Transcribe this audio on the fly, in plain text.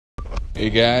Hey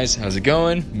guys, how's it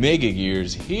going? Mega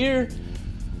Gears here.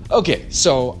 Okay,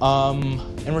 so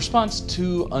in response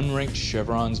to Unranked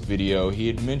Chevron's video, he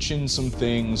had mentioned some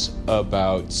things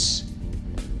about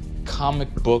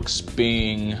comic books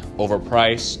being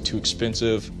overpriced, too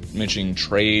expensive, mentioning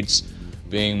trades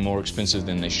being more expensive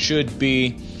than they should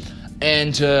be,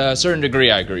 and to a certain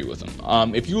degree I agree with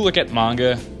him. If you look at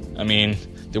manga, I mean,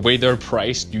 the way they're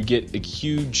priced, you get a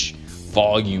huge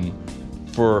volume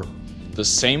for the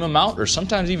same amount or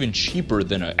sometimes even cheaper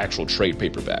than an actual trade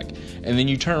paperback. And then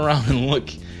you turn around and look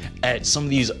at some of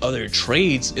these other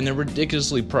trades and they're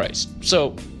ridiculously priced.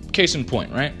 So, case in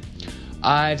point, right?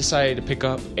 I decided to pick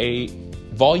up a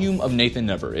volume of Nathan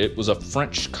Never. It was a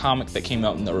French comic that came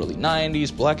out in the early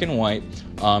 90s, black and white.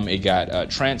 It got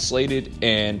translated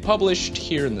and published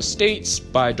here in the States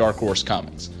by Dark Horse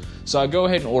Comics. So I go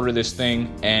ahead and order this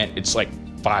thing and it's like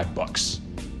 $5,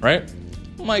 right?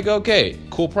 I'm like, okay,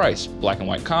 cool price. Black and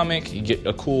white comic. You get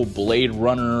a cool Blade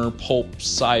Runner, pulp,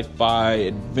 sci-fi,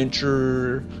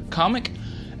 adventure comic.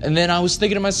 And then I was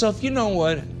thinking to myself, you know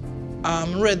what?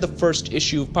 I read the first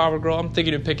issue of Power Girl. I'm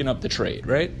thinking of picking up the trade,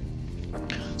 right?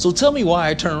 So tell me why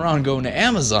I turn around and go into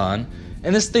Amazon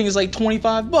and this thing is like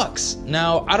 $25.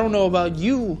 Now, I don't know about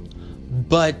you,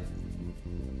 but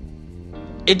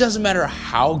it doesn't matter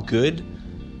how good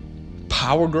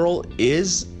Power Girl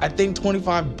is. I think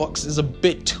 $25 is a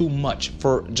bit too much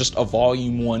for just a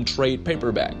volume 1 trade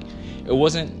paperback. It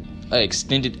wasn't an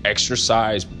extended extra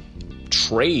size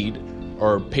trade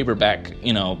or paperback,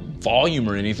 volume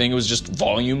or anything. It was just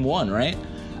volume 1, right?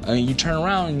 I mean, you turn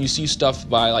around and you see stuff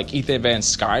by like Ethan Van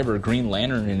Sciver, Green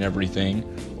Lantern and everything,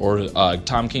 or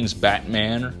Tom King's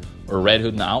Batman or Red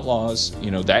Hood and the Outlaws,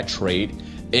 that trade.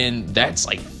 And that's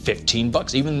like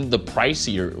 $15. Even the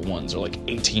pricier ones are like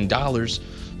 $18.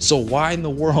 So why in the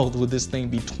world would this thing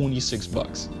be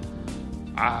 $26?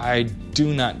 I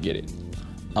do not get it.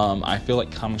 I feel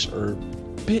like comics are a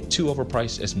bit too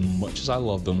overpriced. As much as I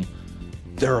love them,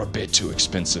 they're a bit too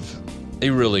expensive. They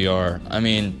really are. I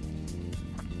mean,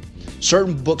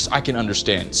 certain books I can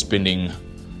understand spending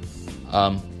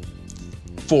 $4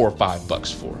 or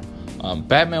 $5 for.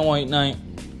 Batman White Knight,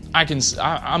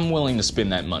 I'm willing to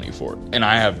spend that money for it, and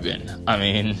I have been. I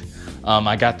mean,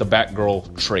 I got the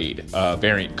Batgirl trade,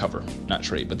 variant cover, not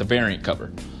trade, but the variant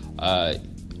cover.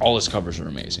 All his covers are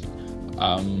amazing.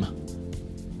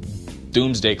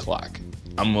 Doomsday Clock,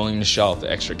 I'm willing to shell out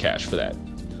the extra cash for that.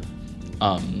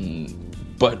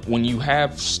 But when you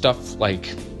have stuff like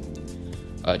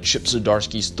Chip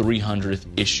Zdarsky's 300th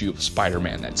issue of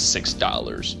Spider-Man, that's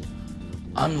 $6.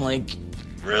 I'm like,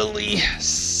 really?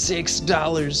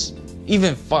 $6?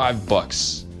 Even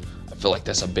 $5? I feel like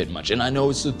that's a bit much. And I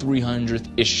know it's the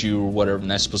 300th issue or whatever,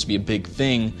 and that's supposed to be a big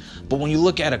thing. But when you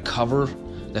look at a cover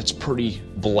that's pretty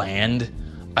bland,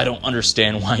 I don't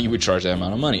understand why you would charge that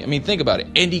amount of money. I mean, think about it.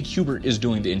 Andy Kubert is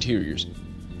doing the interiors.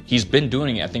 He's been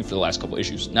doing it, I think, for the last couple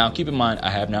issues. Now, keep in mind, I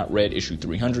have not read issue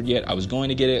 300 yet. I was going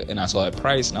to get it, and I saw that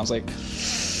price, and I was like,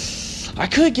 I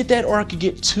could get that, or I could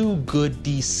get 2 good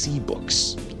DC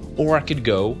books. Or I could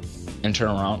go and turn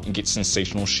around and get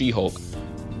Sensational She-Hulk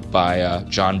by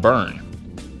John Byrne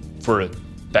for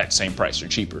that same price or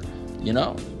cheaper,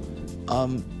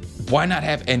 Why not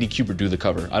have Andy Kubert do the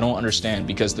cover? I don't understand,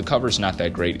 because the cover's not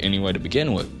that great anyway to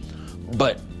begin with.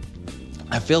 But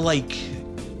I feel like,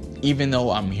 even though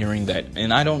I'm hearing that,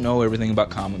 and I don't know everything about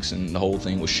comics and the whole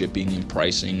thing with shipping and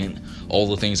pricing and all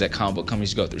the things that comic book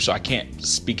companies go through, so I can't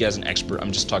speak as an expert.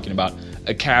 I'm just talking about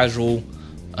a casual,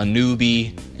 a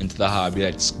newbie into the hobby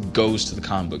that goes to the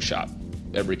comic book shop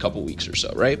every couple weeks or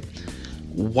so, right?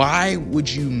 Why would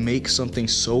you make something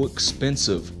so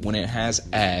expensive when it has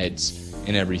ads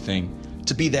and everything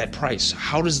to be that price?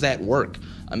 How does that work?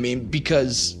 I mean,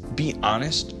 because, be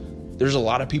honest, there's a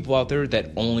lot of people out there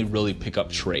that only really pick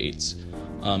up trades.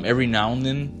 Every now and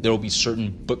then, there will be certain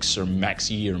books or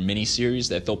maxi or mini series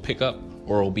that they'll pick up,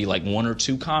 or it will be like 1 or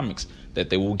 2 comics that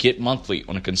they will get monthly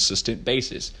on a consistent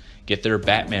basis. Get their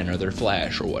Batman or their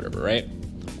Flash or whatever, right?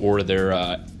 Or their,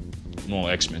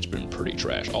 X-Men's been pretty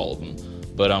trash, all of them.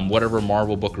 But whatever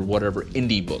Marvel book or whatever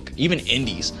indie book, even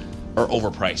indies are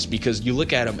overpriced, because you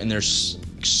look at them and there's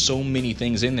so many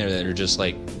things in there that are just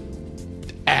like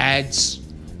ads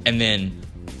and then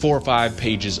 4 or 5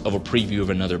 pages of a preview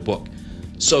of another book.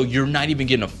 So you're not even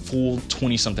getting a full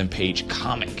 20-something page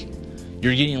comic.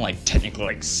 You're getting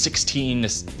technically 16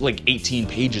 to 18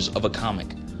 pages of a comic.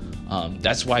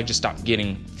 That's why I just stopped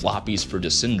getting floppies for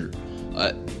Descender.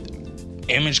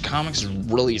 Image Comics is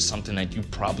really something that you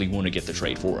probably want to get the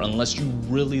trade for, unless you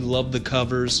really love the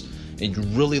covers and you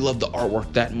really love the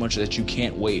artwork that much that you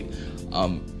can't wait.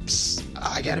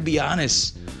 I gotta be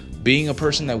honest, being a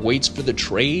person that waits for the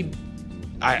trade,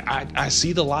 I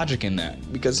see the logic in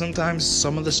that, because sometimes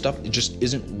some of the stuff just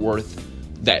isn't worth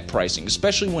that pricing,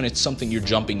 especially when it's something you're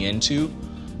jumping into.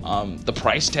 The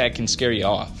price tag can scare you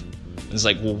off. It's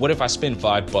like, well, what if I spend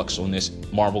 $5 on this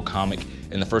Marvel comic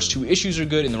and the first 2 issues are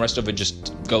good and the rest of it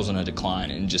just goes on a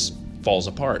decline and just falls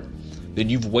apart? Then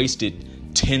you've wasted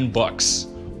 $10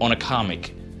 on a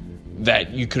comic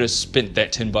that you could have spent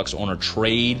that $10 on a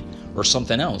trade or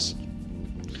something else.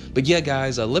 But yeah,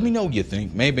 guys, let me know what you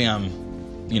think. Maybe my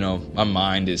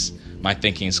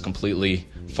thinking is completely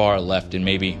far left, and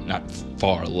maybe not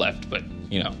far left, but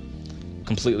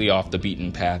completely off the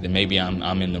beaten path, and maybe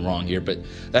I'm in the wrong here. But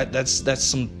that's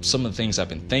some of the things I've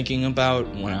been thinking about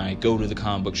when I go to the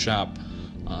comic book shop.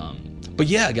 But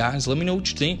yeah, guys, let me know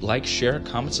what you think. Like, share,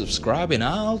 comment, subscribe, and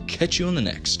I'll catch you on the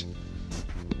next.